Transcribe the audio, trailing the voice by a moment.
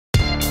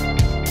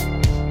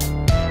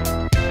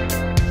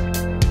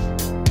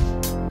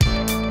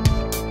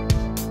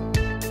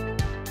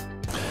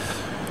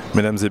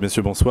Mesdames et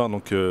messieurs, bonsoir.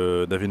 Donc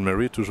David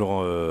Murray,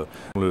 toujours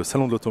dans le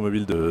Salon de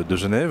l'automobile de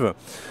Genève.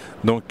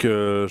 Donc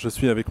je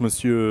suis avec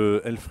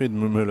monsieur Elfried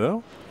Müller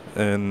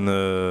et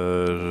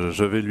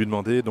je vais lui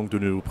demander donc de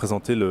nous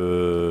présenter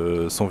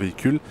son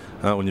véhicule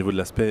au niveau de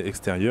l'aspect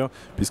extérieur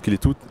puisqu'il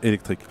est tout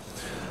électrique.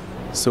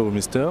 So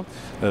Mr.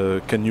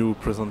 Can you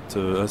present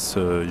us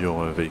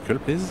your vehicle,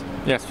 please?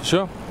 Yes,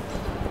 sure.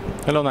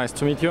 Hello, nice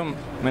to meet you.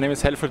 My name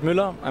is Elfried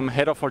Müller. I'm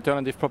head of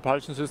alternative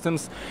propulsion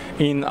systems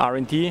in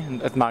R&D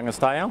at Magna.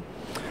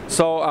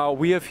 So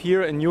we have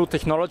here a new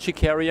technology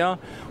carrier.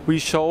 We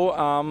show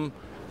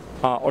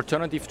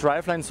alternative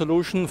driveline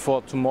solution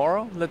for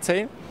tomorrow, let's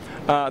say.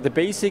 The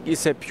basic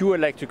is a pure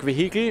electric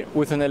vehicle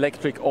with an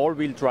electric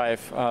all-wheel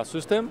drive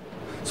system.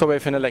 So we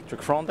have an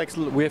electric front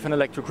axle, we have an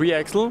electric rear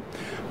axle,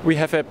 we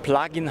have a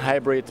plug-in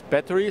hybrid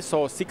battery,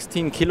 so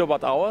 16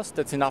 kilowatt hours,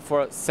 that's enough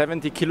for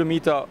 70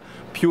 kilometer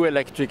pure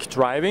electric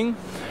driving.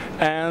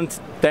 And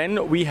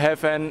then we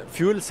have a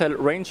fuel cell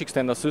range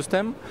extender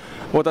system.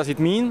 What does it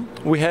mean?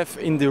 We have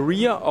in the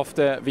rear of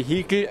the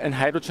vehicle a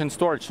hydrogen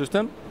storage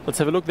system. Let's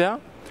have a look there.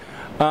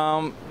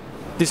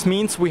 This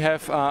means we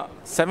have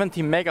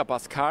 70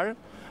 megapascal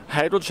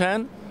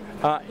hydrogen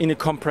in a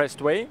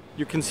compressed way.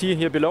 You can see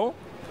here below.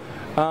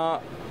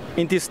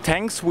 In these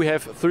tanks we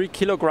have 3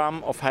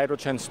 kilograms of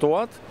hydrogen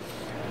stored.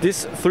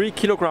 This 3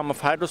 kilograms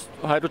of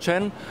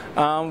hydrogen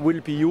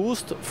will be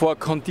used for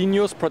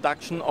continuous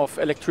production of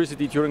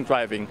electricity during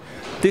driving.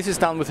 This is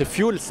done with a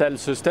fuel cell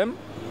system,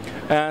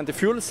 and the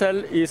fuel cell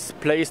is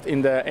placed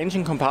in the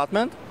engine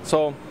compartment.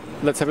 So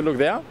let's have a look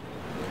there.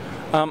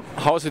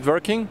 How is it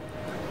working?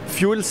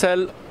 Fuel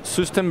cell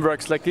system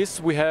works like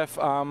this. We have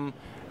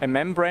a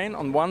membrane.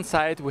 On one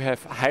side we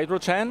have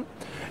hydrogen,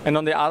 and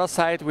on the other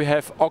side we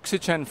have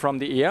oxygen from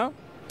the air,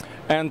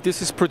 and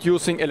this is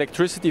producing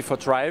electricity for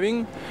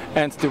driving,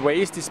 and the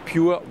waste is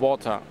pure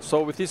water.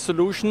 So with this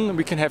solution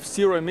we can have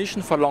zero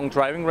emission for long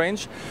driving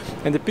range,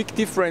 and the big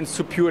difference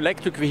to pure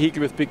electric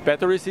vehicle with big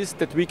batteries is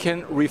that we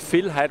can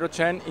refill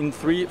hydrogen in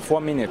 3-4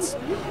 minutes.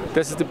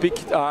 This is the big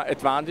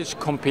advantage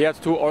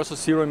compared to also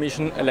zero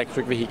emission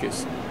electric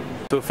vehicles.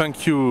 So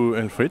thank you,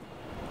 Elfried.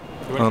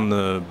 And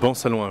bon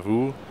salon à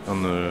vous,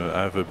 and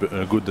have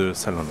a good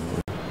salon.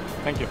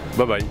 Thank you.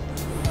 Bye bye.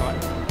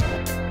 Bye.